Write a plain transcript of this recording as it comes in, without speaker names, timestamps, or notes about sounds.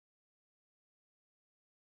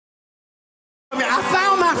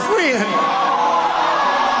found my friend.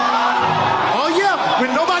 Oh yeah,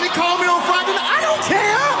 when nobody called me on Friday night, I don't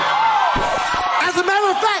care. As a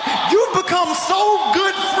matter of fact, you've become so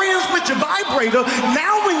good friends with your vibrator.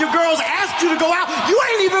 Now when your girls ask you to go out, you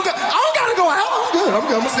ain't even go. I don't gotta go out. I'm good. I'm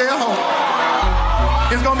gonna stay at home.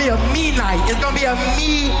 It's gonna be a me night. It's gonna be a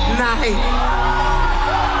me night.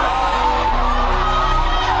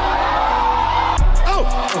 Oh,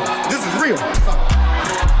 this is real.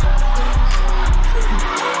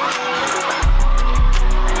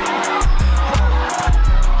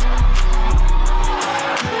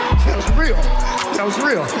 That was real. That was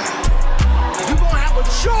real. You're gonna have a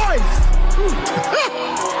choice.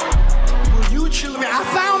 Will you chill me? I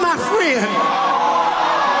found my friend.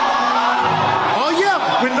 Oh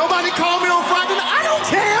yeah, when nobody called me on Friday night, I don't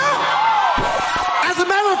care. As a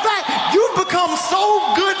matter of fact, you've become so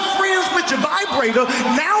good friends with your vibrator.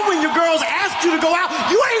 Now when your girls ask you to go out,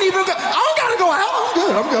 you ain't even go. I don't gotta go out. I'm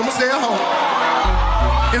good. I'm gonna stay at home.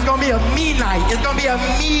 It's gonna be a me night. It's gonna be a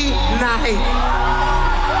me night.